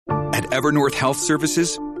At Evernorth Health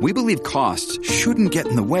Services, we believe costs shouldn't get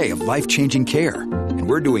in the way of life-changing care, and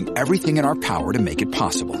we're doing everything in our power to make it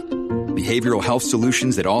possible. Behavioral health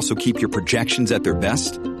solutions that also keep your projections at their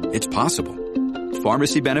best? It's possible.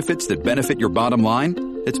 Pharmacy benefits that benefit your bottom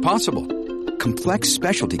line? It's possible. Complex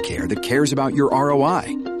specialty care that cares about your ROI?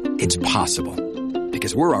 It's possible.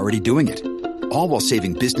 Because we're already doing it. All while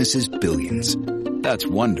saving businesses billions. That's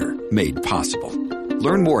Wonder made possible.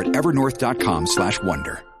 Learn more at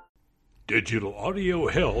evernorth.com/wonder. Digital audio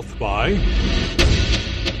health by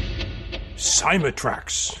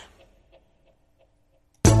Cymatrax.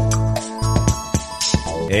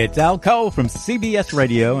 It's Al Cole from CBS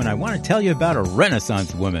Radio, and I want to tell you about a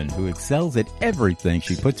Renaissance woman who excels at everything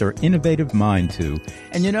she puts her innovative mind to.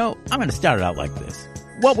 And you know, I'm going to start it out like this.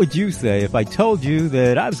 What would you say if I told you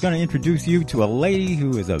that I was going to introduce you to a lady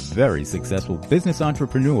who is a very successful business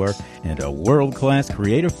entrepreneur and a world-class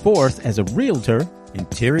creative force as a realtor,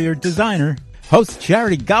 interior designer, hosts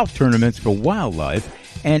charity golf tournaments for wildlife,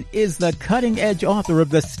 and is the cutting-edge author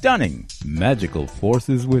of the stunning Magical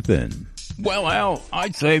Forces Within? Well, Al,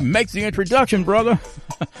 I'd say make the introduction, brother.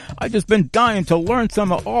 I've just been dying to learn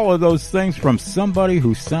some of all of those things from somebody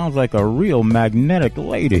who sounds like a real magnetic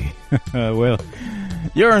lady. Well,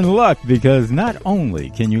 you're in luck, because not only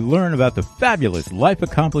can you learn about the fabulous life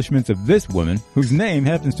accomplishments of this woman, whose name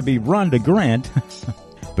happens to be Rhonda Grant,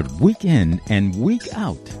 but week in and week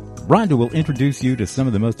out, Rhonda will introduce you to some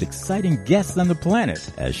of the most exciting guests on the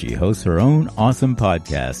planet as she hosts her own awesome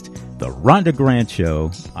podcast, The Rhonda Grant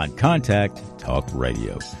Show, on Contact Talk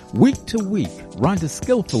Radio. Week to week, Rhonda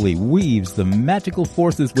skillfully weaves the magical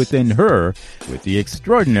forces within her with the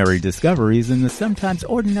extraordinary discoveries in the sometimes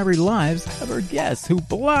ordinary lives of her guests, who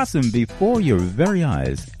blossom before your very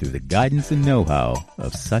eyes through the guidance and know-how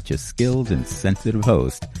of such a skilled and sensitive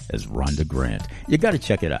host as Rhonda Grant. You got to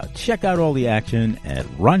check it out. Check out all the action at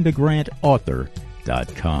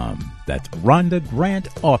RhondaGrantAuthor.com. That's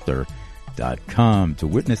RhondaGrantAuthor.com to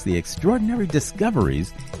witness the extraordinary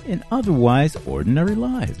discoveries in otherwise ordinary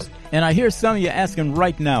lives. And I hear some of you asking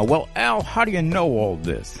right now, well, Al, how do you know all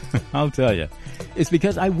this? I'll tell you. It's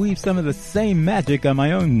because I weave some of the same magic on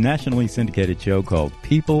my own nationally syndicated show called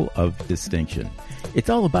People of Distinction. It's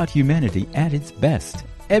all about humanity at its best.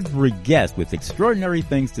 Every guest with extraordinary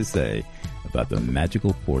things to say about the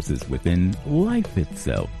magical forces within life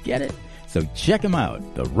itself. Get it? So check them out.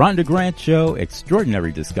 The Rhonda Grant Show,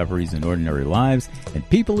 Extraordinary Discoveries in Ordinary Lives, and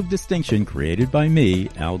People of Distinction, created by me,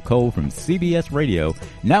 Al Cole from CBS Radio,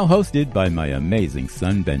 now hosted by my amazing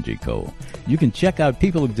son, Benji Cole. You can check out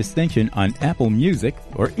People of Distinction on Apple Music,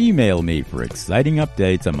 or email me for exciting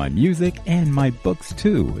updates on my music and my books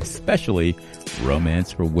too, especially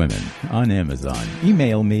Romance for Women on Amazon.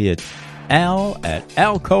 Email me at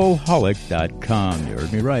al@alcoholic.com. You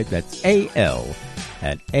heard me right. That's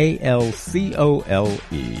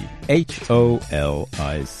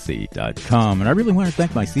ALCOLEHOLIC.com. And I really want to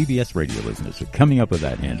thank my CBS radio listeners for coming up with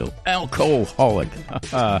that handle, Alcoholic.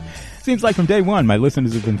 Seems like from day one, my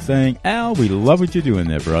listeners have been saying, Al, we love what you're doing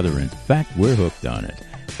there, brother. In fact, we're hooked on it.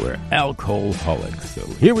 We're alcoholics. So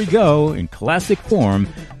here we go in classic form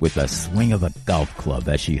with a swing of a golf club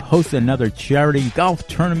as she hosts another charity golf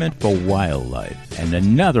tournament for wildlife and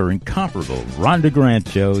another incomparable Rhonda Grant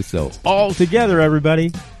show. So all together,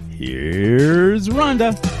 everybody, here's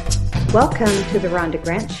Rhonda. Welcome to the Rhonda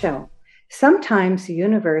Grant Show. Sometimes the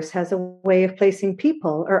universe has a way of placing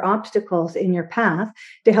people or obstacles in your path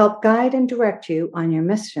to help guide and direct you on your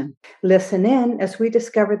mission. Listen in as we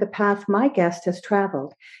discover the path my guest has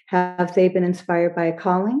traveled. Have they been inspired by a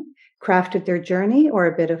calling, crafted their journey, or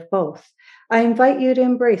a bit of both? I invite you to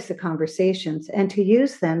embrace the conversations and to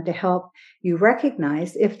use them to help you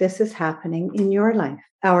recognize if this is happening in your life.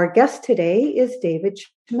 Our guest today is David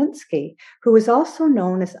Chametzky, who is also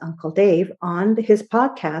known as Uncle Dave on his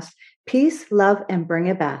podcast, Peace, Love, and Bring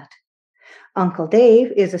It Back. Uncle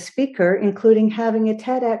Dave is a speaker, including having a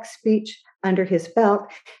TEDx speech under his belt,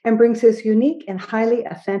 and brings his unique and highly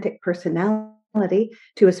authentic personality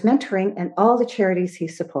to his mentoring and all the charities he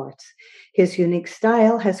supports. His unique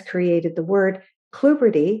style has created the word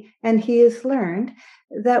Cluberty, and he has learned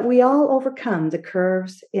that we all overcome the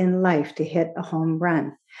curves in life to hit a home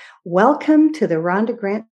run. Welcome to the Rhonda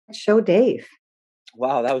Grant Show, Dave.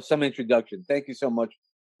 Wow, that was some introduction. Thank you so much,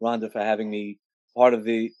 Rhonda, for having me part of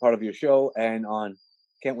your show and on.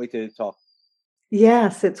 Can't wait to talk.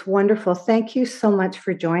 Yes, it's wonderful. Thank you so much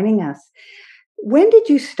for joining us. When did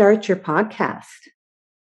you start your podcast?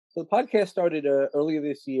 So the podcast started earlier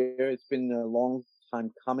this year. It's been a long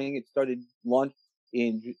time coming. It started launch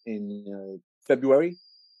in February,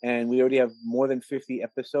 and we already have more than 50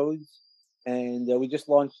 episodes. And we just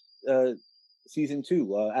launched season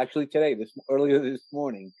 2. Actually, earlier this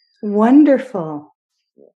morning. Wonderful.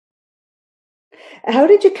 How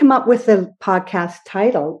did you come up with the podcast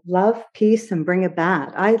title, Love, Peace, and Bring It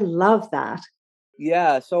Back? I love that.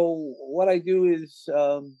 Yeah. So what I do is,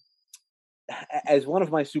 as one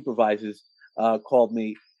of my supervisors called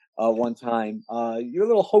me one time, you're a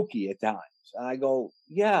little hokey at times. And I go,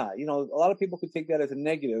 yeah, a lot of people could take that as a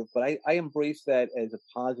negative, but I embrace that as a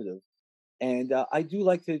positive. And I do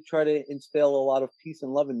like to try to instill a lot of peace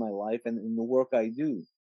and love in my life and in the work I do.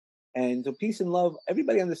 And so peace and love,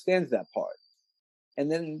 everybody understands that part. And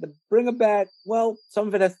then the bring it back, well, some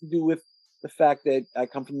of it has to do with the fact that I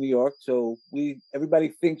come from New York. So everybody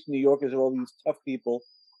thinks New Yorkers are all these tough people.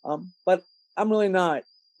 But I'm really not.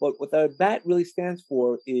 But what the BAT really stands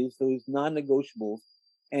for is those non-negotiables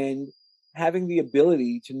and having the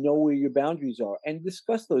ability to know where your boundaries are and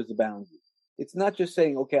discuss those boundaries. It's not just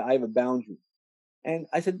saying, okay, I have a boundary. And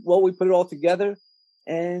I said, well, we put it all together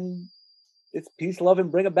and it's peace, love,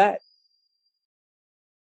 and bring it back.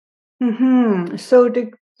 Mm-hmm. So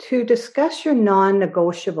to discuss your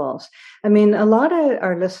non-negotiables, I mean, a lot of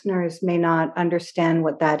our listeners may not understand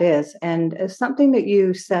what that is. And something that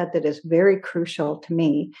you said that is very crucial to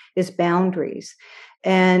me is boundaries.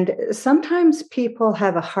 And sometimes people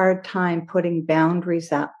have a hard time putting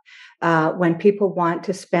boundaries up when people want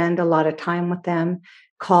to spend a lot of time with them,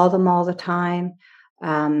 call them all the time.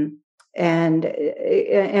 And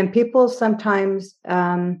people sometimes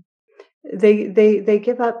they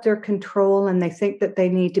give up their control and they think that they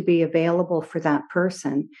need to be available for that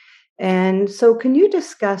person. And so can you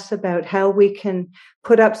discuss about how we can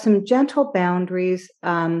put up some gentle boundaries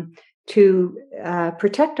to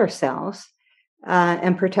protect ourselves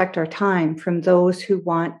and protect our time from those who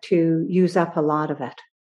want to use up a lot of it?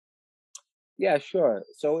 Yeah, sure.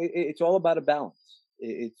 So it's all about a balance.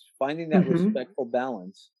 It's finding that respectful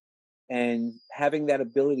balance and having that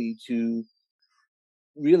ability to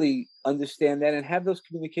really understand that and have those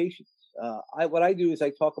communications. What I do is I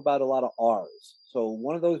talk about a lot of R's. So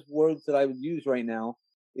one of those words that I would use right now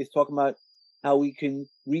is talking about how we can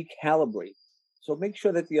recalibrate. So make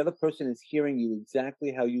sure that the other person is hearing you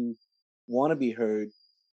exactly how you want to be heard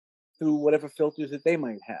through whatever filters that they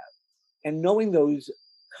might have. And knowing those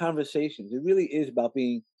conversations, it really is about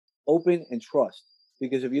being open and trust.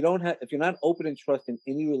 Because if you're not open and trust in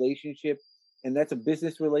any relationship, and that's a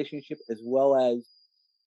business relationship as well as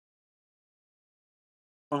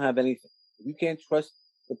don't have anything. If you can't trust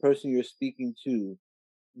the person you're speaking to,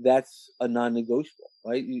 that's a non-negotiable,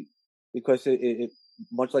 right? Because it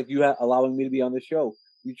much like you allowing me to be on the show,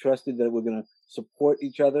 you trusted that we're going to support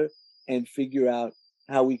each other and figure out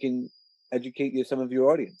how we can educate some of your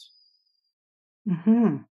audience.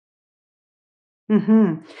 Mm-hmm.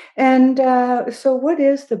 Mm-hmm. And so what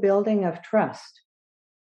is the building of trust?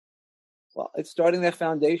 Well, it's starting that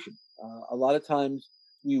foundation. A lot of times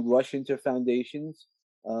we rush into foundations.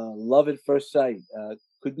 Love at first sight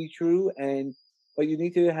could be true, but you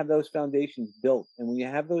need to have those foundations built. And when you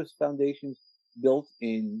have those foundations built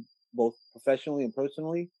in both professionally and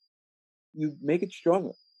personally, you make it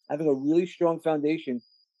stronger. Having a really strong foundation,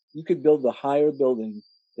 you could build the higher building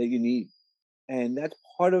that you need. And that's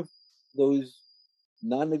part of those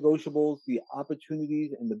non-negotiables, the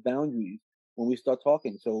opportunities and the boundaries when we start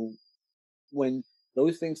talking. So when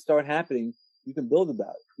those things start happening, you can build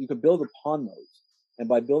about it. You can build upon those. And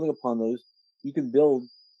by building upon those, you can build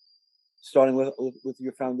starting with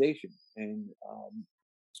your foundation and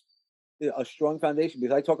a strong foundation.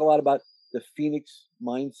 Because I talk a lot about the Phoenix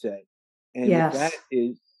mindset. And with that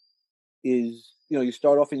is you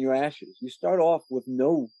start off in your ashes. You start off with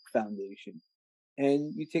no foundation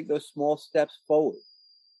and you take those small steps forward.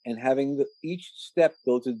 And having each step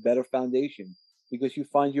builds a better foundation because you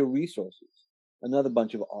find your resources, another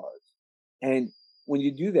bunch of R's. And when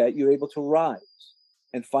you do that, you're able to rise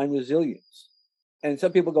and find resilience. And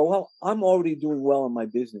some people go, well, I'm already doing well in my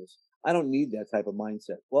business. I don't need that type of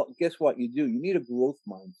mindset. Well, guess what? You do. You need a growth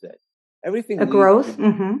mindset. Everything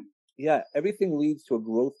leads to a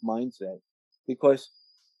growth mindset because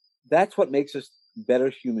that's what makes us better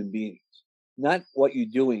human beings. Not what you're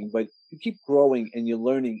doing, but you keep growing and you're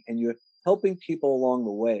learning and you're helping people along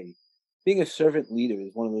the way. Being a servant leader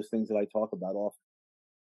is one of those things that I talk about often.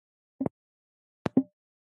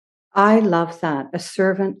 I love that, a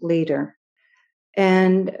servant leader.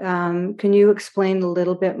 And can you explain a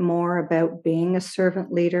little bit more about being a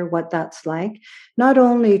servant leader, what that's like? Not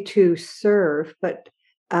only to serve, but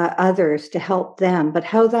others, to help them, but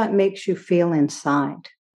how that makes you feel inside.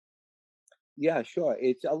 Yeah, sure.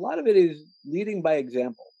 It's a lot of it is leading by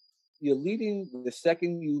example. You're leading the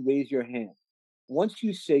second you raise your hand. Once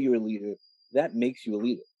you say you're a leader, that makes you a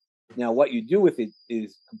leader. Now, what you do with it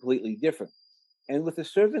is completely different. And with a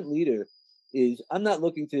servant leader is I'm not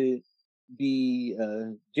looking to be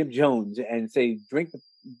Jim Jones and say drink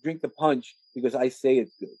the punch because I say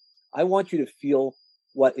it's good. I want you to feel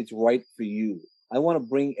what it's right for you. I want to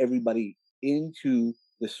bring everybody into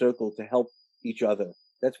the circle to help each other.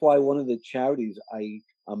 That's why one of the charities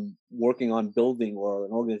I'm working on building, or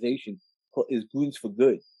an organization, is Goons for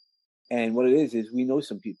Good. And what it is we know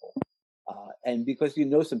some people. And because you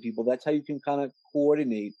know some people, that's how you can kind of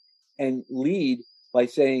coordinate and lead by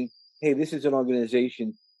saying, hey, this is an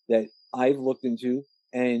organization that I've looked into.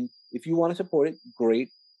 And if you want to support it, great.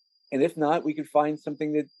 And if not, we could find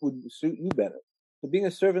something that would suit you better. So being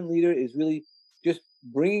a servant leader is really just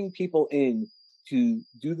bringing people in to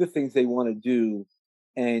do the things they want to do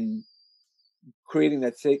and creating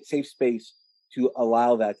that safe space to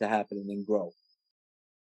allow that to happen and then grow.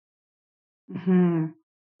 Hmm.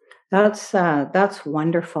 That's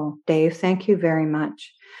wonderful, Dave. Thank you very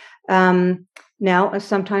much. Now,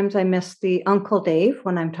 sometimes I miss the Uncle Dave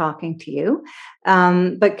when I'm talking to you,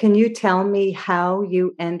 but can you tell me how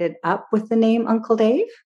you ended up with the name Uncle Dave?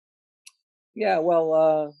 Yeah,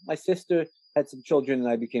 well, my sister had some children, and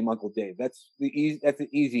I became Uncle Dave. That's the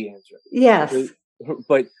easy answer. Yes.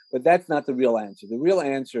 But that's not the real answer. The real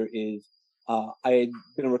answer is I had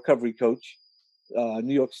been a recovery coach,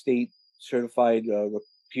 New York State certified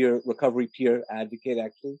recovery peer advocate,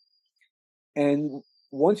 actually. And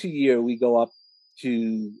once a year, we go up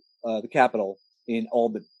to the Capitol in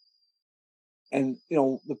Albany. And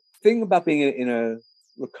the thing about being in a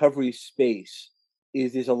recovery space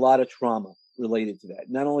is there's a lot of trauma related to that.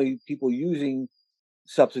 Not only people using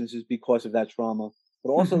substances because of that trauma,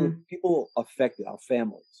 but also the people affected, our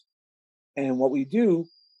families. And what we do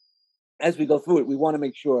as we go through it, we want to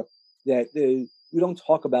make sure that we don't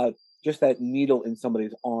talk about just that needle in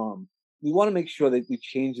somebody's arm. We want to make sure that we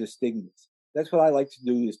change the stigmas. That's what I like to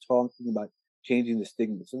do, is talking about changing the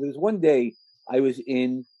stigma. So there's one day I was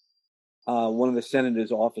in one of the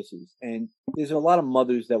senator's offices, and there's a lot of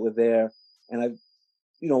mothers that were there. And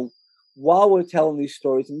while we're telling these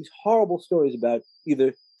stories, and these horrible stories about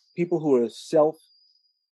either people who are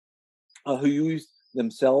who used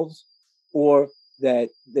themselves, or that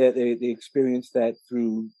they experienced that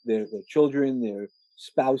through their children, their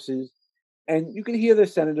spouses. And you can hear the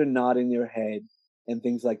senator nodding their head and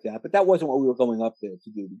things like that. But that wasn't what we were going up there to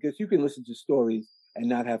do, because you can listen to stories and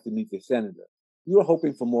not have to meet the senator. We were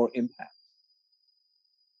hoping for more impact.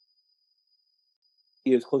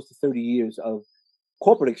 Years, close to 30 years of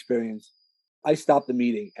corporate experience, I stopped the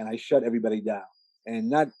meeting and I shut everybody down. And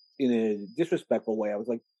not in a disrespectful way. I was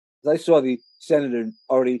like, because I saw the senator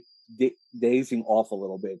already dazing off a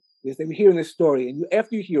little bit, because they were hearing this story. And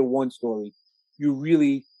after you hear one story, you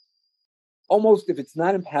really, almost, if it's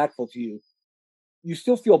not impactful to you, you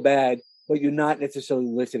still feel bad, but you're not necessarily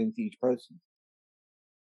listening to each person.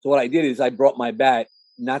 So what I did is I brought my bat,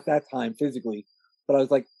 not that time physically, but I was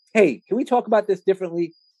like, hey, can we talk about this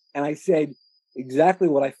differently? And I said exactly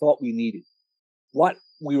what I thought we needed, what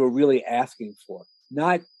we were really asking for,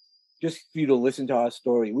 not just for you to listen to our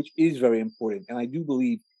story, which is very important. And I do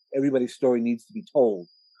believe everybody's story needs to be told.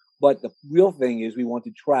 But the real thing is we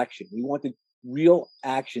wanted traction. We wanted real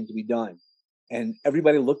action to be done. And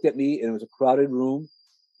everybody looked at me, and it was a crowded room.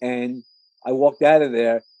 And I walked out of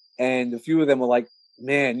there, and a few of them were like,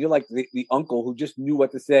 man, you're like the uncle who just knew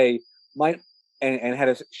what to say and had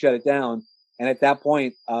to shut it down. And at that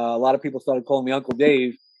point, a lot of people started calling me Uncle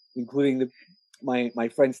Dave, including my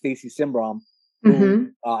friend Stacy Simbrom, who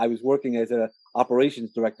I was working as an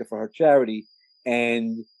operations director for her charity.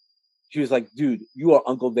 And she was like, dude, you are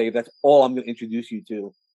Uncle Dave. That's all I'm going to introduce you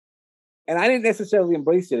to. And I didn't necessarily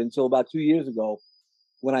embrace it until about 2 years ago,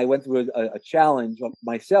 when I went through a challenge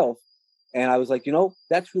myself. And I was like,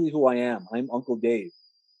 that's really who I am. I'm Uncle Dave.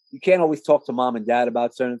 You can't always talk to mom and dad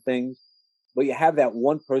about certain things, but you have that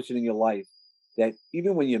one person in your life that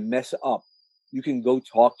even when you mess up, you can go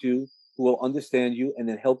talk to, who will understand you and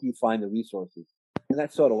then help you find the resources. And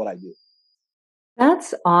that's sort of what I do.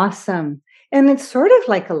 That's awesome. And it's sort of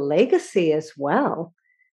like a legacy as well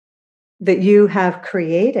that you have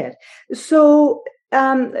created. So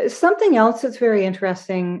something else that's very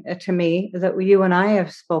interesting to me that you and I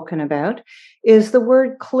have spoken about is the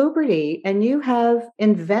word Cluberty, and you have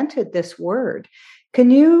invented this word.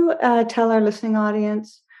 Can you tell our listening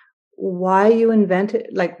audience why you invented,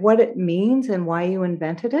 like what it means and why you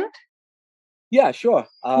invented it? Yeah, sure.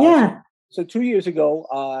 Yeah. So 2 years ago,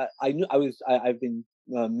 I've been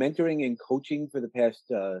mentoring and coaching for the past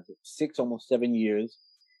 6, almost 7 years.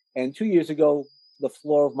 And 2 years ago, the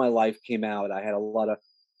floor of my life came out. I had a lot of,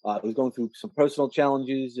 I was going through some personal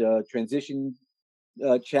challenges, transition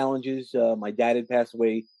challenges. My dad had passed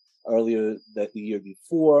away earlier the year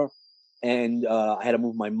before, and I had to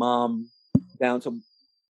move my mom down. So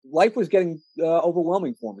life was getting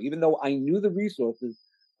overwhelming for me. Even though I knew the resources,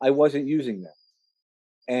 I wasn't using them.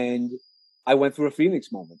 And I went through a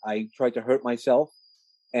Phoenix moment. I tried to hurt myself,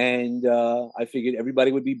 and I figured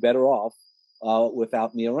everybody would be better off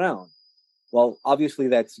without me around. Well, obviously,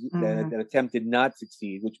 that attempt did not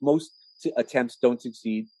succeed, which most attempts don't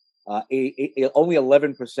succeed. Only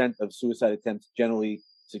 11% of suicide attempts generally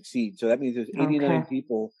succeed. So that means there's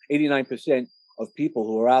 89% of people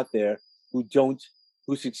who are out there who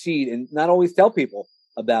succeed and not always tell people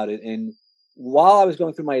about it. And while I was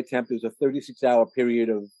going through my attempt, it was a 36-hour period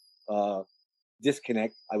of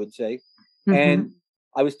disconnect, I would say. Mm-hmm. And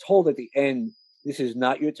I was told at the end, this is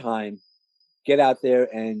not your time. Get out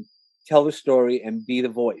there and tell the story and be the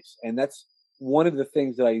voice. And that's one of the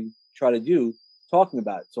things that I try to do, talking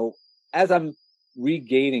about it. So as I'm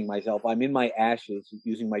regaining myself, I'm in my ashes,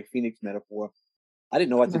 using my Phoenix metaphor. I didn't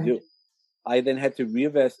know what to do. I then had to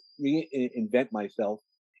reinvent myself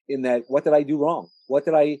in that, what did I do wrong? What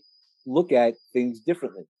did I look at things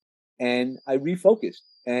differently? And I refocused.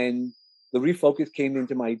 And the refocus came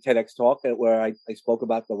into my TEDx talk where I spoke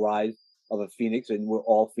about the rise of a phoenix, and we're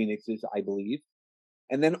all phoenixes, I believe.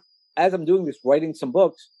 And then as I'm doing this, writing some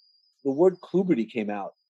books, the word Kluberty came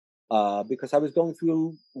out because I was going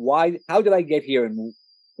through how did I get here? And,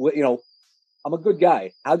 I'm a good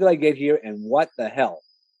guy. How did I get here? And what the hell?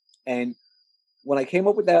 And when I came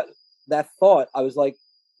up with that thought, I was like,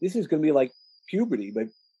 this is going to be like puberty, but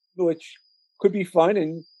which could be fun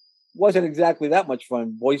and wasn't exactly that much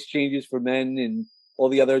fun. Voice changes for men and all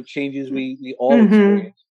the other changes we all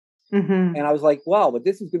experience. Mm-hmm. And I was like, wow, but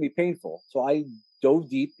this is going to be painful. So I dove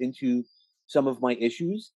deep into some of my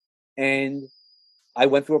issues, and I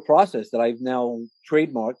went through a process that I've now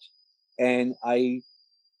trademarked, and I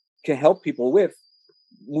can help people with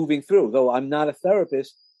moving through. Though I'm not a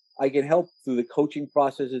therapist, I can help through the coaching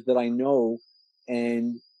processes that I know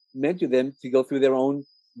and mentor them to go through their own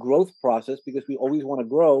growth process, because we always want to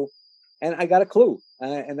grow. And I got a clue.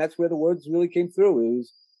 And that's where the words really came through. It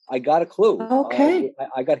was, I got a clue. Okay.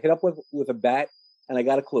 I got hit up with a bat, and I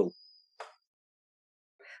got a clue.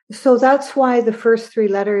 So that's why the first three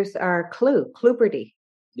letters are Kluberty.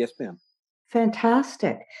 Yes, ma'am.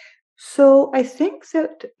 Fantastic. So I think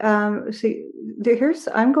that,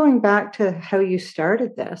 I'm going back to how you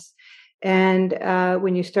started this, and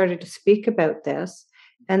when you started to speak about this,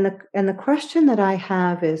 and the question that I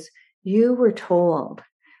have is, you were told.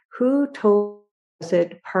 Who told? Was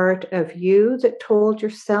it part of you that told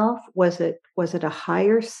yourself? Was it a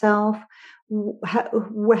higher self?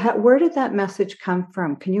 Where did that message come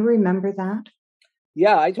from? Can you remember that?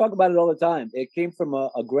 Yeah, I talk about it all the time. It came from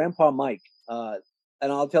a Grandpa Mike.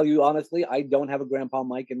 And I'll tell you honestly, I don't have a Grandpa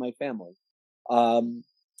Mike in my family.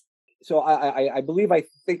 So I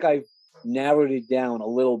think I've narrowed it down a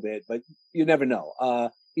little bit, but you never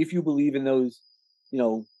know. If you believe in those,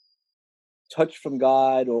 touch from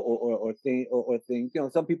God or things,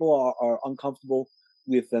 some people are uncomfortable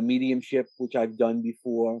with mediumship, which I've done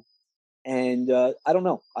before. And I don't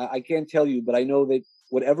know. I can't tell you, but I know that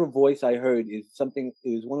whatever voice I heard it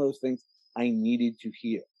was one of those things I needed to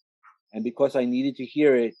hear. And because I needed to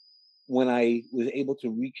hear it, when I was able to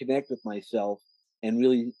reconnect with myself and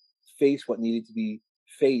really face what needed to be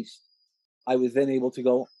faced, I was then able to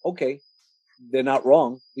go, okay, they're not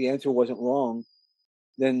wrong. The answer wasn't wrong.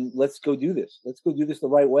 Then let's go do this. Let's go do this the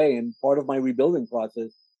right way. And part of my rebuilding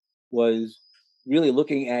process was really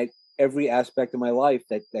looking at every aspect of my life,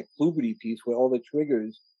 that Kluberty piece, where all the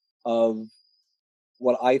triggers of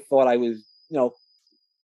what I thought I was,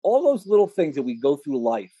 all those little things that we go through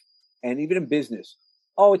life, and even in business,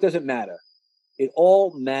 it doesn't matter. It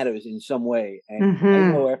all matters in some way. And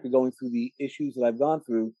I know after going through the issues that I've gone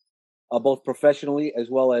through, both professionally as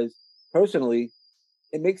well as personally,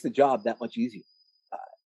 it makes the job that much easier.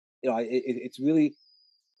 It's really,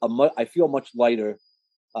 I feel much lighter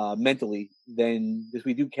mentally than, because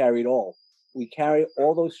we do carry it all. We carry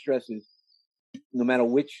all those stresses, no matter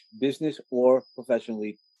which business or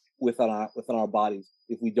professionally, within our bodies,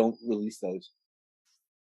 if we don't release those.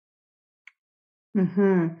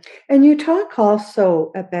 Mm-hmm. And you talk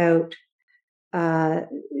also about,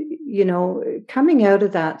 coming out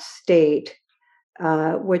of that state,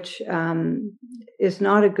 which is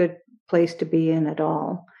not a good place to be in at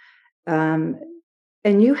all. And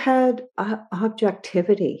you had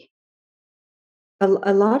objectivity. A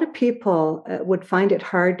lot of people would find it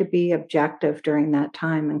hard to be objective during that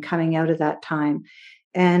time and coming out of that time,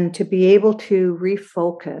 and to be able to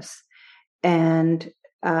refocus and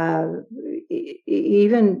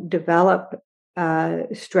even develop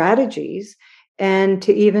strategies and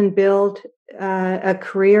to even build a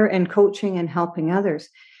career in coaching and helping others.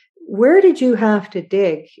 Where did you have to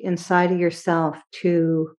dig inside of yourself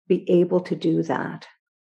to be able to do that?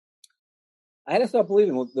 I had to start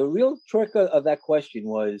believing. Well, the real trick of that question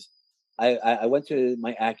was I went to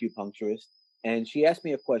my acupuncturist and she asked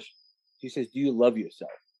me a question. She says, "Do you love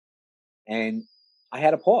yourself?" And I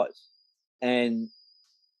had a pause. And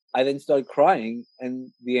I then started crying.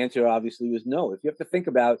 And the answer obviously was no. If you have to think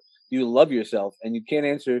about, do you love yourself? And you can't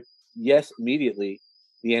answer yes immediately,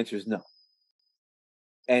 the answer is no.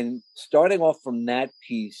 And starting off from that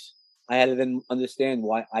piece, I had to then understand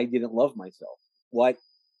why I didn't love myself. What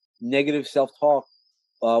negative self-talk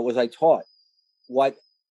was I taught? What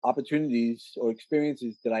opportunities or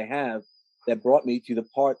experiences did I have that brought me to the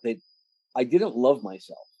part that I didn't love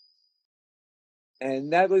myself?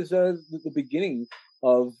 And that was the beginning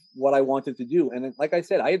of what I wanted to do. And like I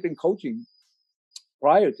said, I had been coaching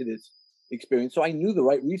prior to this experience, so I knew the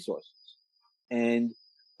right resources. And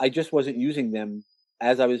I just wasn't using them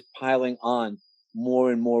as I was piling on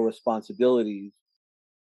more and more responsibilities.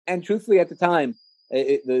 And truthfully, at the time,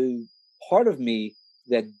 the part of me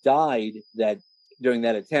that died that during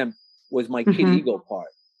that attempt was my kid ego part.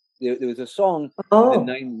 There was a song in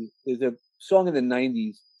the 90s. There's a song in the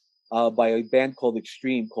 90s by a band called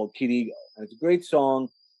Extreme called Kid Ego. And it's a great song.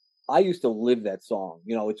 I used to live that song.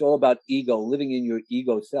 You know, it's all about ego, living in your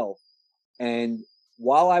ego self. And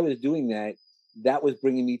while I was doing that, that was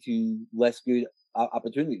bringing me to less good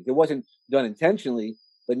opportunities. It wasn't done intentionally,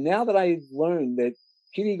 but now that I've learned that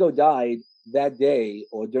Kid Ego died that day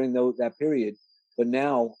or during that period, but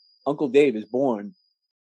now Uncle Dave is born,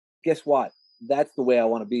 guess what? That's the way I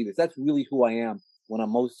want to be. That's really who I am when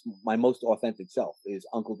I'm my most authentic self is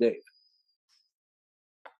Uncle Dave.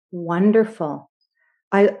 Wonderful.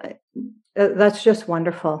 That's just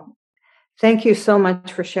wonderful. Thank you so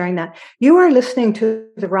much for sharing that. You are listening to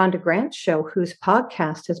the Rhonda Grant Show, whose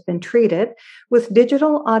podcast has been treated with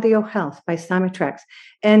digital audio health by Chametzky.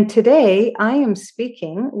 And today I am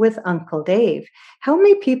speaking with Uncle Dave. How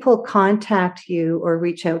may people contact you or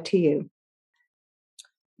reach out to you?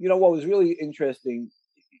 You know, what was really interesting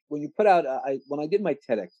when you put out, when I did my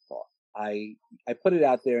TEDx talk, I put it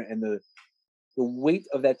out there, and the weight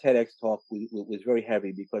of that TEDx talk was very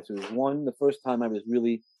heavy because it was the first time I was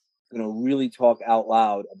really going to really talk out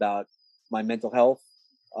loud about my mental health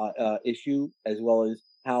issue, as well as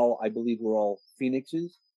how I believe we're all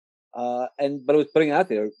phoenixes. But it was putting it out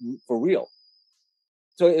there for real.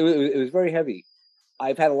 So it was very heavy.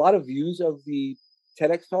 I've had a lot of views of the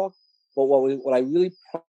TEDx talk, but what I really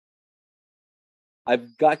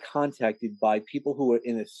I've got contacted by people who are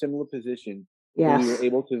in a similar position. Yes. Who we were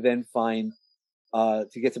able to then find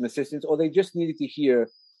to get some assistance, or they just needed to hear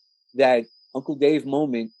that Uncle Dave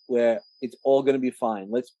moment where it's all going to be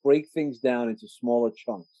fine. Let's break things down into smaller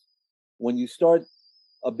chunks. When you start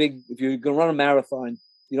if you're going to run a marathon,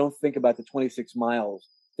 you don't think about the 26 miles.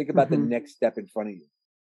 Think about the next step in front of you.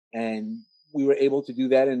 And we were able to do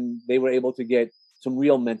that, and they were able to get some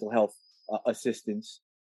real mental health assistance,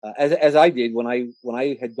 as I did when I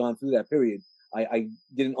had gone through that period. I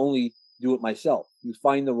didn't only do it myself. You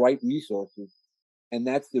find the right resources, and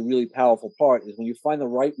that's the really powerful part, is when you find the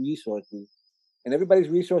right resources, and everybody's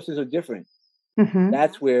resources are different.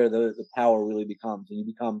 That's where the power really becomes, and you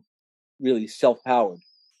become really self-powered.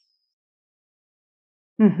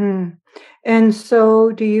 And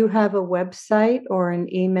so do you have a website or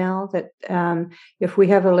an email that if we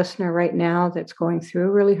have a listener right now that's going through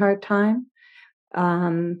a really hard time,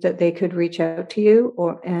 that they could reach out to you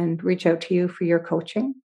and reach out to you for your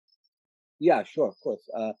coaching? Yeah, sure, of course.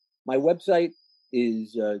 My website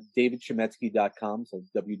is davidchametzky.com, so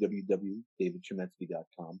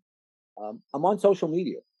www.davidchametzky.com. I'm on social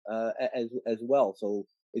media as well, so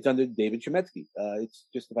it's under David Chametzky. It's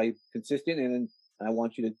just, if I'm consistent and I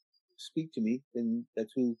want you to speak to me, then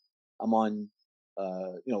that's who I'm on.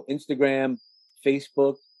 Instagram,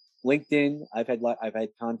 Facebook, LinkedIn. I've had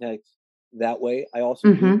contacts that way. I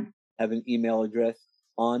also do have an email address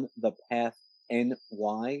on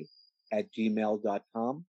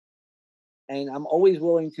thepathny@gmail.com. And I'm always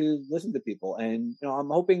willing to listen to people. And, I'm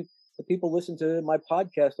hoping that people listen to my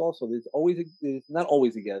podcast also. There's not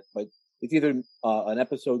always a guest, but it's either an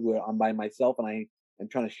episode where I'm by myself and I am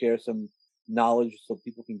trying to share some knowledge so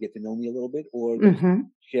people can get to know me a little bit, or just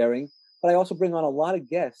sharing. But I also bring on a lot of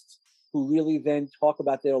guests who really then talk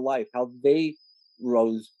about their life, how they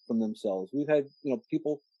rose from themselves. We've had,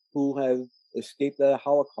 people who have escaped the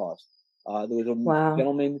Holocaust. There was a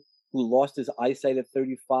gentleman who lost his eyesight at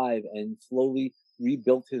 35 and slowly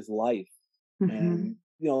rebuilt his life. And,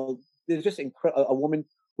 there's just a woman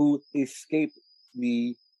who escaped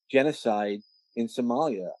the genocide in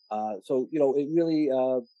Somalia. So, it really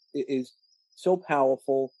it is so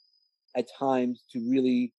powerful at times to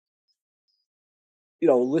really,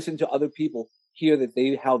 listen to other people, hear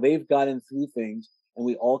that how they've gotten through things, and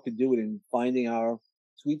we all could do it in finding our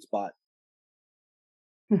sweet spot.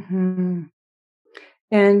 Hmm.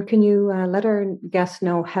 And can you let our guests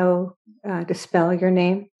know how to spell your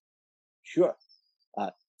name? Sure.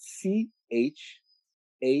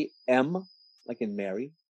 Cham, like in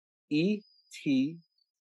Mary, Etzky.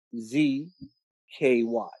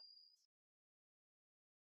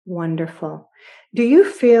 Wonderful. Do you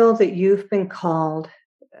feel that you've been called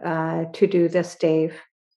to do this, Dave?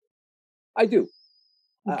 I do.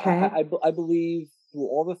 Okay. I believe through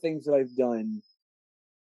all the things that I've done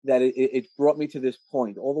that it brought me to this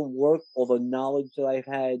point. All the work, all the knowledge that I've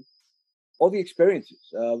had, all the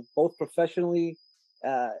experiences, both professionally,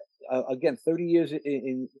 uh, again, 30 years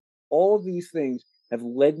in all of these things have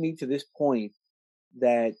led me to this point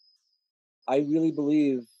that I really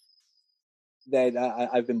believe that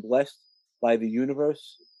I've been blessed by the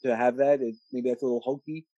universe to have that. Maybe that's a little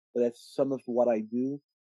hokey, but that's some of what I do.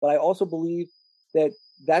 But I also believe that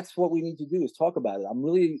that's what we need to do is talk about it. I'm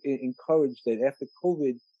really encouraged that after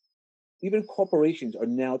COVID, even corporations are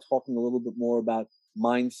now talking a little bit more about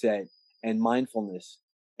mindset and mindfulness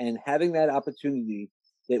and having that opportunity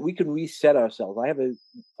that we can reset ourselves. I have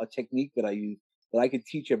a technique that I use that I could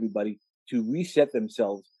teach everybody to reset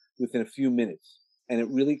themselves within a few minutes. And it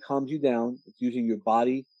really calms you down. It's using your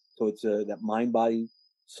body. So it's that mind, body,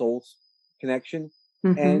 soul connection.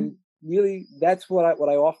 Mm-hmm. And really, that's what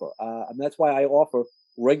I offer. And that's why I offer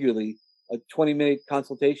regularly a 20-minute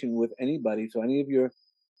consultation with anybody. So any of your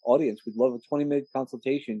audience would love a 20-minute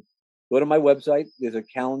consultation. Go to my website. There's a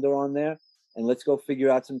calendar on there, and let's go figure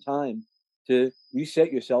out some time to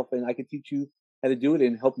reset yourself. And I can teach you how to do it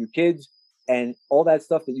and help your kids and all that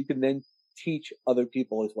stuff that you can then teach other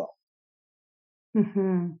people as well.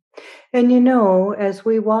 Mm-hmm. And as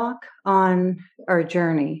we walk on our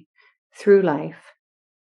journey through life,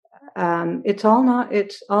 it's all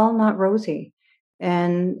not rosy,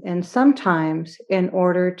 and sometimes in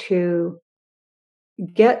order to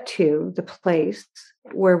get to the place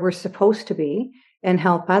where we're supposed to be and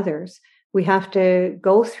help others, we have to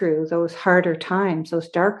go through those harder times, those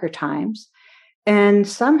darker times. And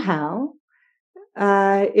somehow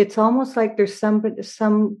it's almost like there's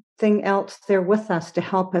something else there with us to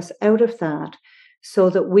help us out of that so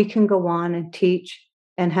that we can go on and teach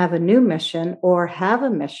and have a new mission or have a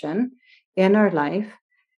mission in our life.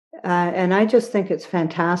 And I just think it's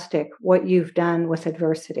fantastic what you've done with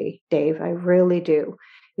adversity, Dave. I really do.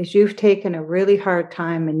 Is you've taken a really hard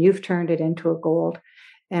time and you've turned it into a gold.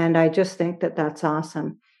 And I just think that that's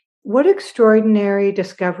awesome. What extraordinary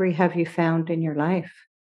discovery have you found in your life?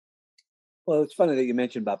 Well, it's funny that you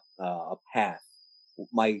mentioned about a path.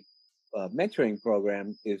 My mentoring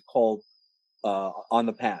program is called On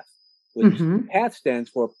the Path, which the Mm-hmm. path stands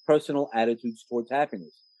for personal attitudes towards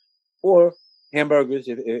happiness, or hamburgers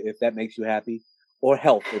if that makes you happy, or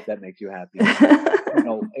health if that makes you happy.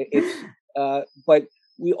 It's but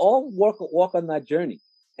we all walk on that journey,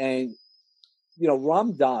 and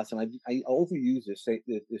Ram Dass, and I overuse this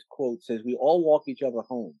quote says we all walk each other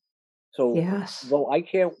home. So Yes. though I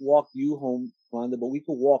can't walk you home, Rhonda, but we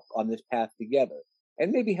can walk on this path together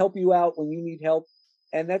and maybe help you out when you need help.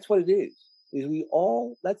 And that's what it is.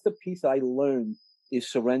 That's the piece that I learned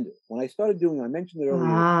is surrender. When I started doing, I mentioned it earlier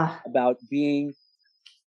Ah, about being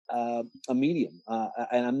a medium.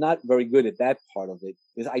 And I'm not very good at that part of it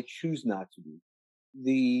because I choose not to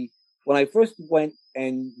be. When I first went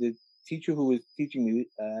and the teacher who was teaching me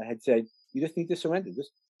had said, you just need to surrender.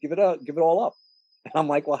 Just give it all up. And I'm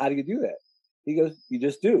like, well, how do you do that? He goes, you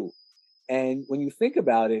just do. And when you think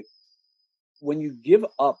about it, when you give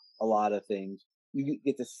up a lot of things, you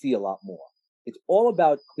get to see a lot more. It's all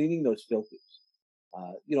about cleaning those filters.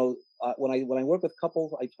 When I work with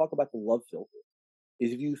couples, I talk about the love filter.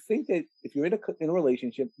 Is if you think that if you're in a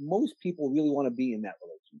relationship, most people really want to be in that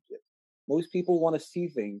relationship. Most people want to see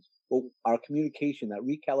things, but our communication, that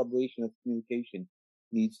recalibration of communication,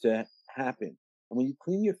 needs to happen. And when you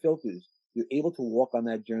clean your filters, you're able to walk on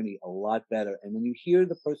that journey a lot better. And when you hear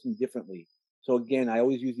the person differently, so again, I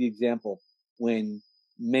always use the example when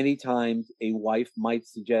many times a wife might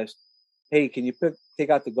suggest, "Hey, can you take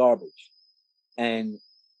out the garbage?" And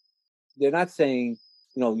they're not saying,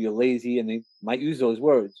 you're lazy, and they might use those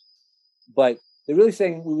words, but they're really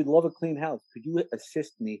saying, we would love a clean house. Could you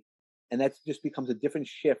assist me? And that just becomes a different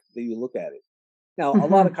shift that you look at it. Now, a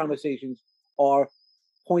lot of mm-hmm. conversations are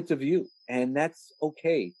points of view, and that's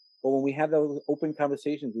okay. But when we have those open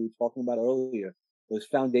conversations we were talking about earlier, those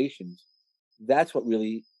foundations, that's what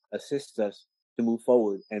really assists us to move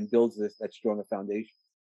forward and builds that stronger foundation.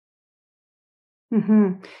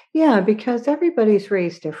 Yeah, because everybody's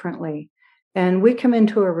raised differently. And we come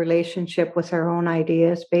into a relationship with our own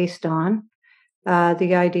ideas based on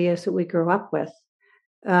the ideas that we grew up with.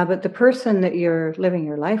 But the person that you're living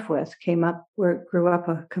your life with grew up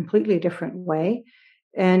a completely different way,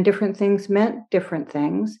 and different things meant different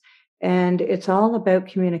things. And it's all about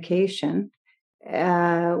communication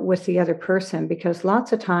with the other person, because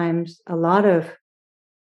lots of times, a lot of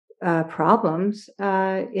problems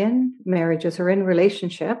in marriages or in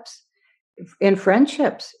relationships, in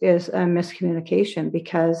friendships, is a miscommunication,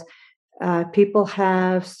 because people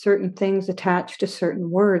have certain things attached to certain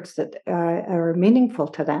words that are meaningful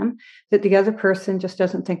to them that the other person just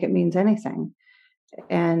doesn't think it means anything.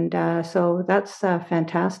 And so that's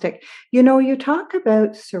fantastic. You talk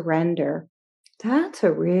about surrender. That's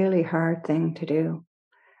a really hard thing to do.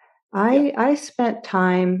 Yeah. I spent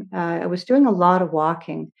time, I was doing a lot of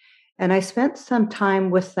walking, and I spent some time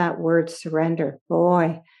with that word surrender.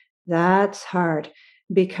 Boy, that's hard,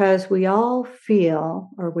 because we all feel,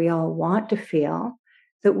 or we all want to feel,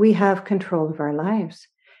 that we have control of our lives.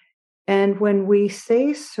 And when we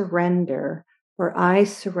say surrender, or I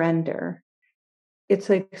surrender, it's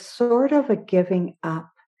like sort of a giving up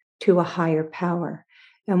to a higher power.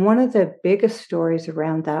 And one of the biggest stories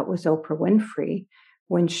around that was Oprah Winfrey,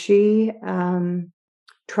 when she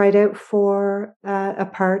tried out for a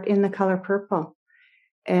part in The Color Purple.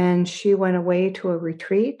 And she went away to a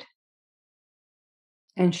retreat,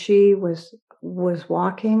 and she was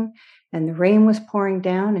walking, and the rain was pouring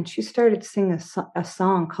down, and she started singing a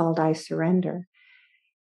song called I Surrender.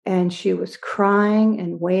 And she was crying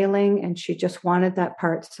and wailing, and she just wanted that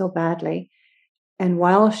part so badly. And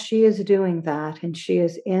while she is doing that, and she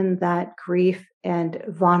is in that grief and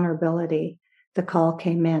vulnerability, the call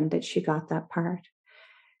came in that she got that part.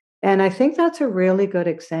 And I think that's a really good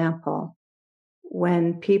example,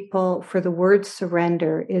 when people, for the word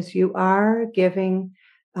surrender, is you are giving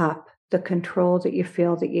up the control that you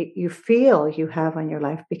feel you have on your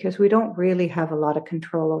life, because we don't really have a lot of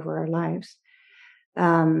control over our lives.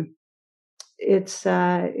 It's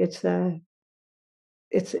an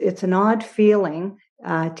odd feeling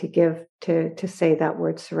to say that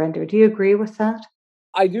word surrender. Do you agree with that?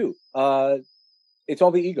 I do. It's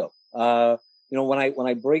all the ego. When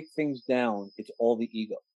I break things down, it's all the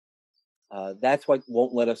ego. That's what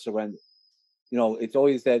won't let us surrender. It's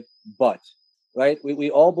always that but, right?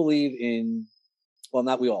 We all believe in, well,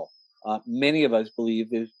 not we all. Many of us believe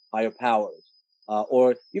there's higher powers,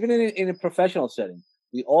 or even in a professional setting,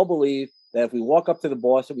 we all believe that if we walk up to the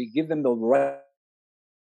boss and we give them the right,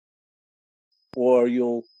 or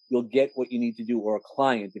you'll get what you need to do, or a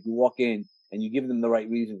client, if you walk in and you give them the right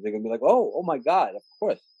reasons, they're gonna be like, oh my God, of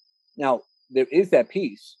course. Now there is that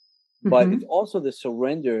piece, but it's also the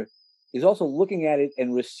surrender is also looking at it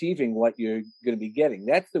and receiving what you're going to be getting.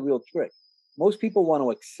 That's the real trick. Most people want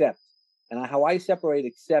to accept, and how I separate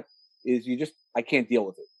accept is I can't deal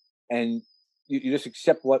with it, and you just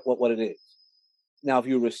accept what it is. Now, if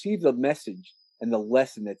you receive the message and the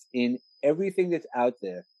lesson that's in everything that's out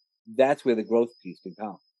there, that's where the growth piece can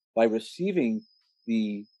come. By receiving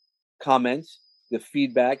the comments, the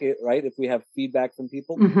feedback, right? If we have feedback from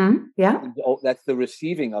people, yeah, that's the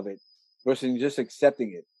receiving of it versus just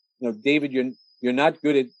accepting it. David, you're not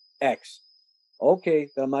good at X. Okay,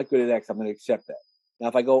 then I'm not good at X. I'm going to accept that. Now,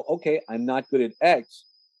 if I go, okay, I'm not good at X,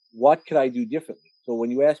 what could I do differently? So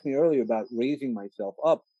when you asked me earlier about raising myself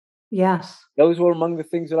up, yes, those were among the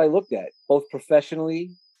things that I looked at, both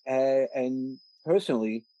professionally and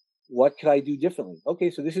personally. What could I do differently?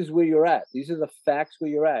 Okay, so this is where you're at. These are the facts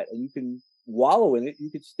where you're at, and you can wallow in it.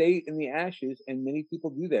 You could stay in the ashes, and many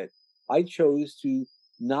people do that. I chose to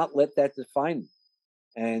not let that define me.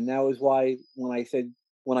 And that was why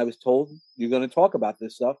when I was told you're going to talk about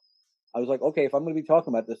this stuff, I was like, okay, if I'm going to be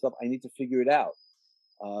talking about this stuff, I need to figure it out.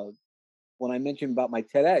 When I mentioned about my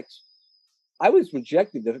TEDx, I was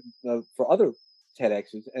rejected for other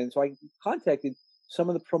TEDx's. And so I contacted some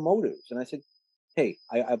of the promoters and I said, hey,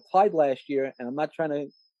 I applied last year and I'm not trying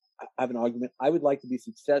to have an argument. I would like to be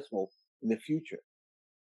successful in the future.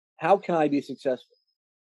 How can I be successful?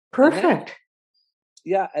 perfect.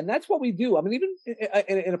 And that's what we do. I mean, even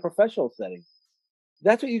in a professional setting,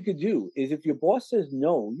 that's what you could do is if your boss says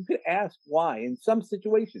no, you could ask why in some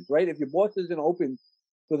situations, right? If your boss isn't open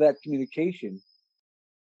for that communication,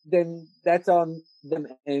 then that's on them.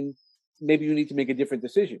 And maybe you need to make a different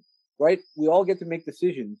decision, right? We all get to make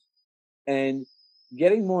decisions, and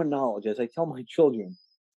getting more knowledge, as I tell my children,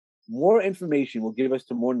 more information will give us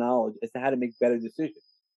to more knowledge as to how to make better decisions.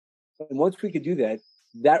 And once we could do that,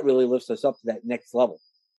 that really lifts us up to that next level.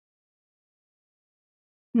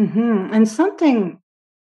 And something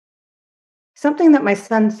that my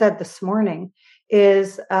son said this morning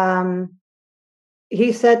is,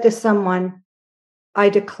 he said to someone, "I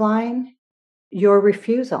decline your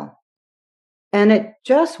refusal." And it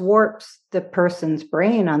just warps the person's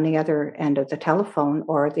brain on the other end of the telephone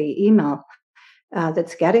or the email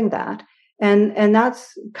that's getting that. And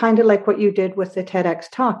that's kind of like what you did with the TEDx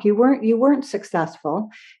talk. You weren't successful,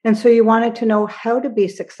 and so you wanted to know how to be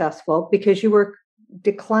successful because you were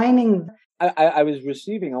declining. I was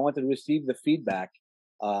receiving. I wanted to receive the feedback,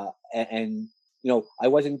 and I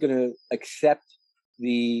wasn't going to accept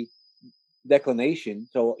the declination.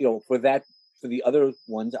 So for the other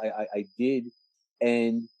ones, I did,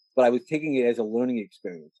 but I was taking it as a learning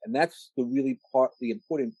experience, and that's the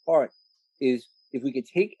important part is if we could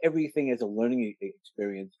take everything as a learning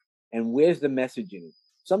experience, and where's the message in it?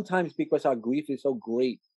 Sometimes because our grief is so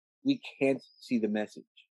great, we can't see the message.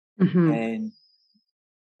 And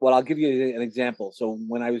well, I'll give you an example. So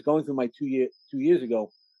when I was going through my 2 years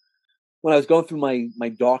ago, when I was going through my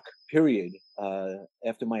dark period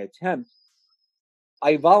after my attempt,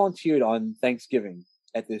 I volunteered on Thanksgiving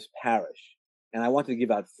at this parish, and I wanted to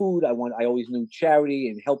give out food. I always knew charity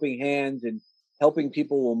and helping hands and helping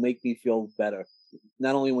people will make me feel better.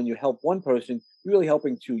 Not only when you help one person, you're really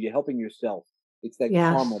helping two. You're helping yourself. It's that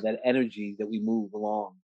karma, that energy that we move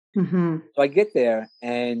along. So I get there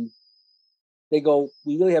and they go,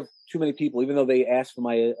 "We really have too many people," even though they asked for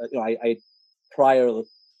my, I prior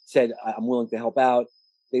said I'm willing to help out.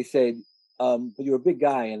 They said, "But you're a big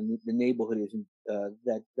guy and the neighborhood isn't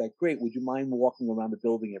that great. Would you mind walking around the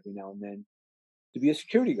building every now and then to be a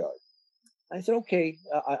security guard?" I said, "Okay,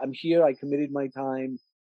 I'm here. I committed my time,"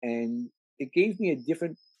 and it gave me a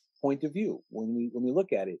different point of view when we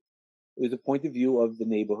look at it. It was a point of view of the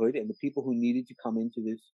neighborhood and the people who needed to come into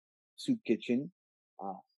this soup kitchen,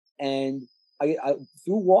 and I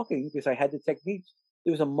through walking, because I had the techniques,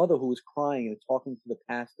 there was a mother who was crying and talking to the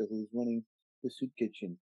pastor who was running the soup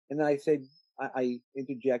kitchen. And then I said, I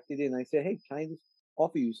interjected and I said, "Hey, can I just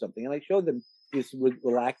offer you something?" And I showed them this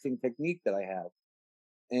relaxing technique that I have.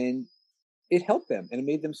 And it helped them and it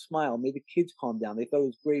made them smile, made the kids calm down. They thought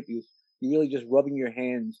it was great because you're really just rubbing your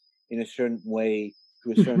hands in a certain way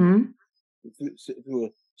through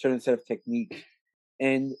a certain set of techniques.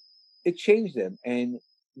 And it changed them. And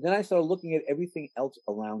then I started looking at everything else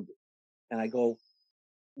around it. And I go,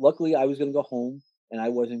 luckily I was going to go home and I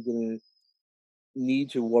wasn't going to need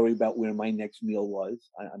to worry about where my next meal was.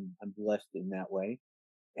 I'm blessed in that way.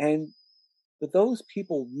 But those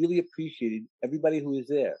people really appreciated everybody who was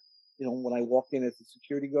there. When I walked in as a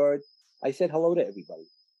security guard, I said hello to everybody.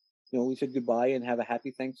 We said goodbye and have a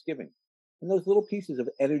happy Thanksgiving. And those little pieces of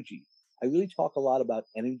energy, I really talk a lot about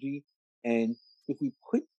energy. And if we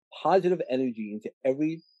put positive energy into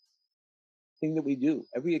everything that we do,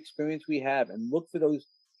 every experience we have, and look for those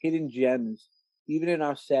hidden gems, even in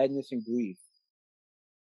our sadness and grief,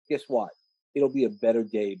 guess what? It'll be a better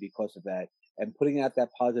day because of that. And putting out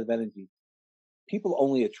that positive energy, people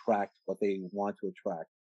only attract what they want to attract.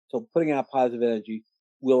 So putting out positive energy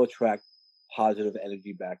will attract positive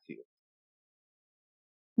energy back to you.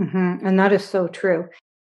 And that is so true.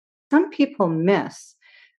 Some people miss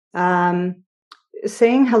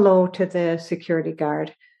saying hello to the security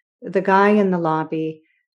guard, the guy in the lobby,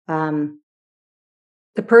 the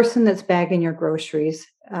person that's bagging your groceries,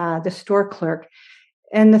 the store clerk.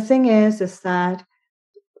 And the thing is that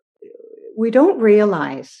we don't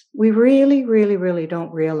realize, we really, really, really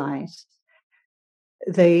don't realize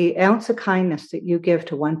the ounce of kindness that you give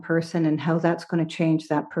to one person and how that's going to change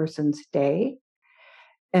that person's day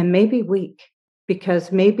and maybe week,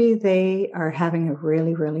 because maybe they are having a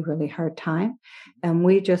really, really, really hard time and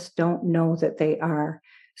we just don't know that they are.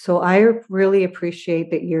 So I really appreciate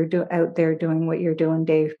that you're out there doing what you're doing,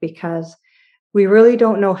 Dave, because we really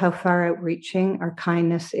don't know how far outreaching our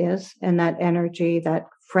kindness is, and that energy, that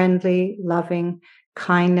friendly, loving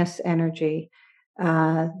kindness energy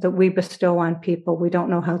that we bestow on people. We don't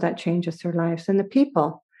know how that changes their lives. And the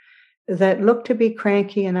people that look to be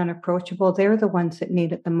cranky and unapproachable, they're the ones that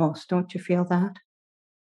need it the most. Don't you feel that?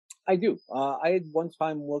 I do. I had one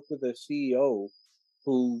time worked with a CEO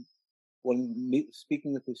who, when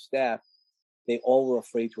speaking with his staff, they all were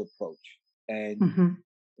afraid to approach. And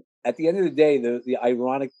at the end of the day, the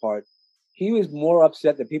ironic part, he was more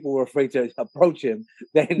upset that people were afraid to approach him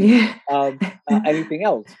than anything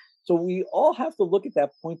else. So we all have to look at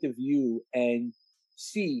that point of view and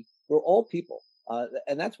see we're all people.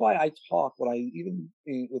 And that's why I talk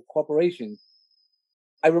with corporations,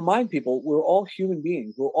 I remind people we're all human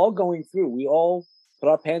beings. We're all going through. We all put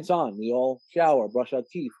our pants on. We all shower, brush our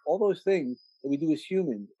teeth, all those things that we do as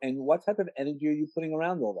humans. And what type of energy are you putting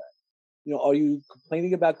around all that? Are you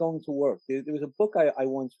complaining about going to work? There was a book I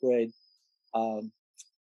once read. Can't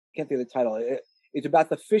think of the title. It's about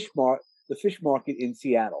the fish market in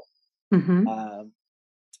Seattle. Mm-hmm.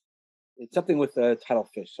 It's something with the title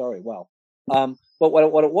fish. Sorry. Wow. But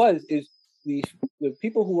what it was is the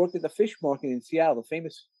people who worked at the fish market in Seattle, the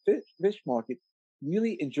famous fish market,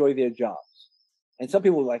 really enjoy their jobs. And some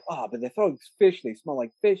people were like, but they're throwing fish. They smell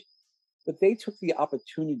like fish. But they took the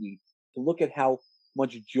opportunity to look at how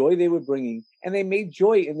much joy they were bringing, and they made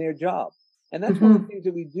joy in their job. And that's one of the things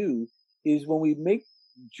that we do is when we make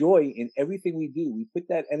joy in everything we do, we put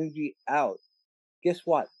that energy out. Guess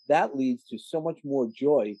what? That leads to so much more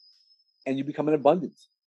joy, and you become an abundance.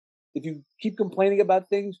 If you keep complaining about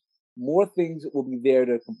things, more things will be there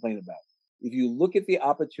to complain about. If you look at the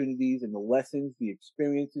opportunities and the lessons, the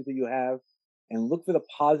experiences that you have, and look for the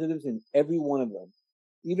positives in every one of them,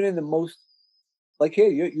 even in the most, like here,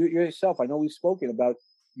 you're yourself. I know we've spoken about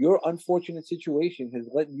your unfortunate situation has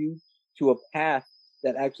led you to a path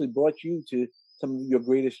that actually brought you to some of your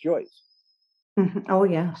greatest joys. Mm-hmm. Oh,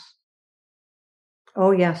 yes.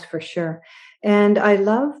 Oh, yes, for sure. And I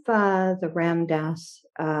love the Ram Dass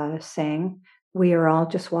saying, we are all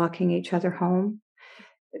just walking each other home.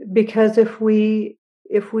 Because if we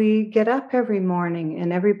get up every morning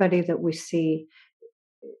and everybody that we see,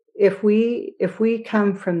 if we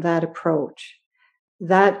come from that approach,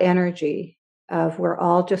 that energy of we're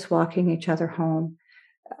all just walking each other home,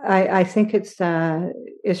 I think it's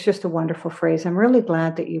just a wonderful phrase. I'm really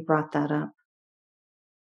glad that you brought that up.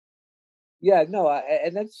 Yeah, no,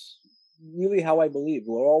 and that's really how I believe.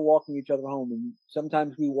 We're all walking each other home, and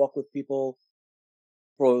sometimes we walk with people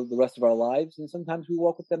for the rest of our lives, and sometimes we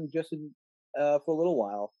walk with them just for a little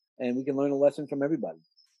while, and we can learn a lesson from everybody.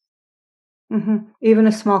 Mm-hmm. Even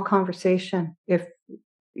a small conversation, if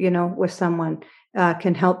with someone,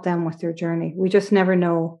 can help them with their journey. We just never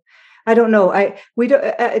know. I don't know. We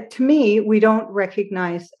don't. To me, we don't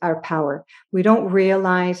recognize our power. We don't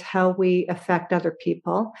realize how we affect other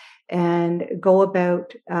people, and go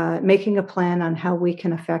about making a plan on how we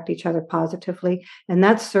can affect each other positively. And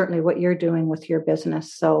that's certainly what you're doing with your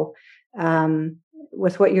business. So,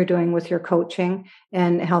 with what you're doing with your coaching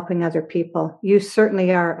and helping other people, you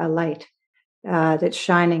certainly are a light that's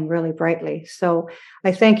shining really brightly. So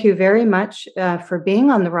I thank you very much for being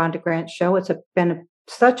on the Rhonda Grant Show. It's been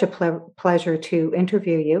such a pleasure to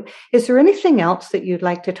interview you. Is there anything else that you'd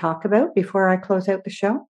like to talk about before I close out the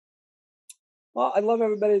show? Well, I'd love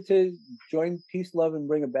everybody to join Peace, Love, and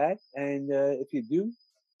Bring It Back. And if you do,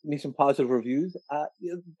 give me some positive reviews.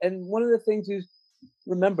 And one of the things is,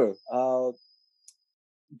 remember,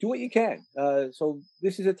 do what you can. So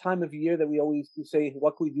this is a time of year that we always say,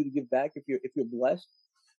 what can we do to give back if you're blessed?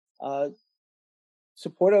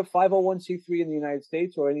 Support a 501c3 in the United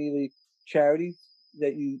States or any of the charities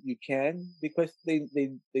that you can, because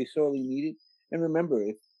they sorely need it. And remember,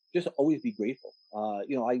 just always be grateful.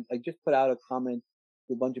 I just put out a comment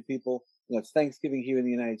to a bunch of people. It's Thanksgiving here in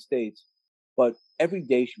the United States, but every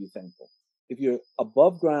day should be thankful. If you're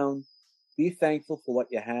above ground, be thankful for what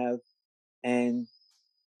you have, and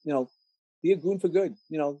be a goon for good.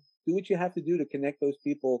 Do what you have to do to connect those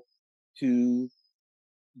people to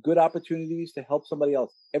good opportunities to help somebody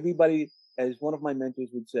else. Everybody, as one of my mentors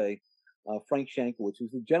would say, Frank Shankowitz,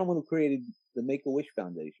 who's the gentleman who created the Make-A-Wish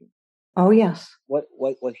Foundation. Oh, yes.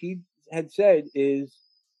 What he had said is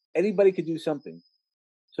anybody could do something.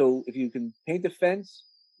 So if you can paint a fence,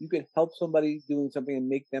 you can help somebody doing something and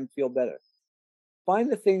make them feel better.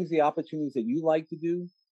 Find the things, the opportunities that you like to do.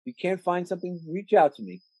 If you can't find something, reach out to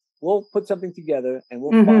me. We'll put something together and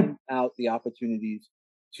we'll find out the opportunities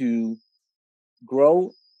to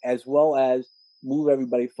grow as well as move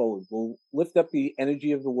everybody forward. We'll lift up the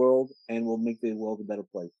energy of the world and we'll make the world a better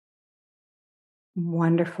place.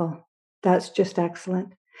 Wonderful. That's just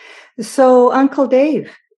excellent. So, Uncle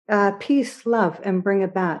Dave, peace, love, and bring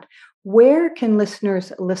it back. Where can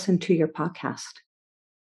listeners listen to your podcast?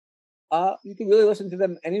 You can really listen to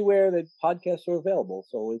them anywhere that podcasts are available.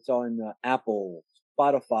 So it's on Apple,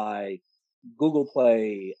 Spotify, Google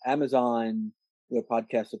Play, Amazon, where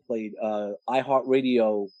podcasts are played,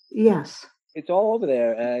 iHeartRadio. Yes. It's all over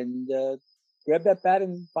there. And grab that bat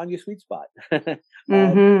and find your sweet spot. But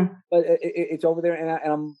it's over there.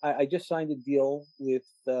 And I just signed a deal with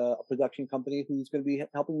a production company who's going to be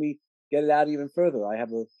helping me get it out even further. I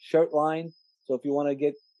have a shirt line. So if you want to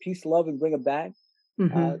get peace, love, and bring it back,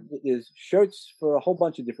 there's shirts for a whole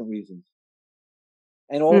bunch of different reasons.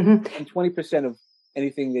 And and 20% of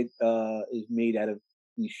anything that is made out of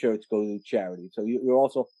these shirts go to charity. So you're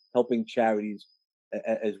also helping charities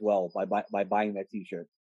as well by buying that T-shirt.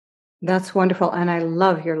 That's wonderful. And I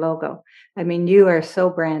love your logo. I mean, you are so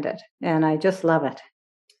branded, and I just love it.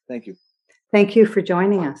 Thank you. Thank you for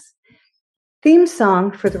joining us. Theme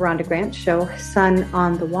song for the Rhonda Grant Show, Sun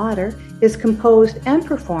on the Water, is composed and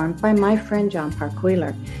performed by my friend John Park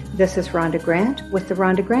Wheeler. This is Rhonda Grant with the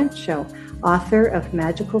Rhonda Grant Show, author of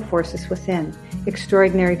Magical Forces Within,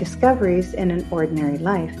 Extraordinary Discoveries in an Ordinary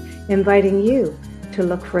Life, inviting you to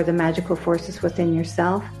look for the magical forces within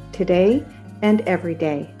yourself today and every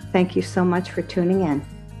day. Thank you so much for tuning in.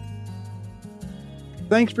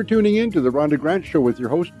 Thanks for tuning in to the Rhonda Grant Show with your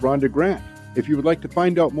host, Rhonda Grant. If you would like to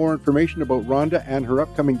find out more information about Rhonda and her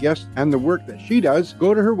upcoming guests and the work that she does,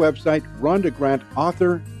 go to her website,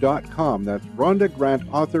 rhondagrantauthor.com. That's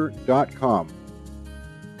rhondagrantauthor.com.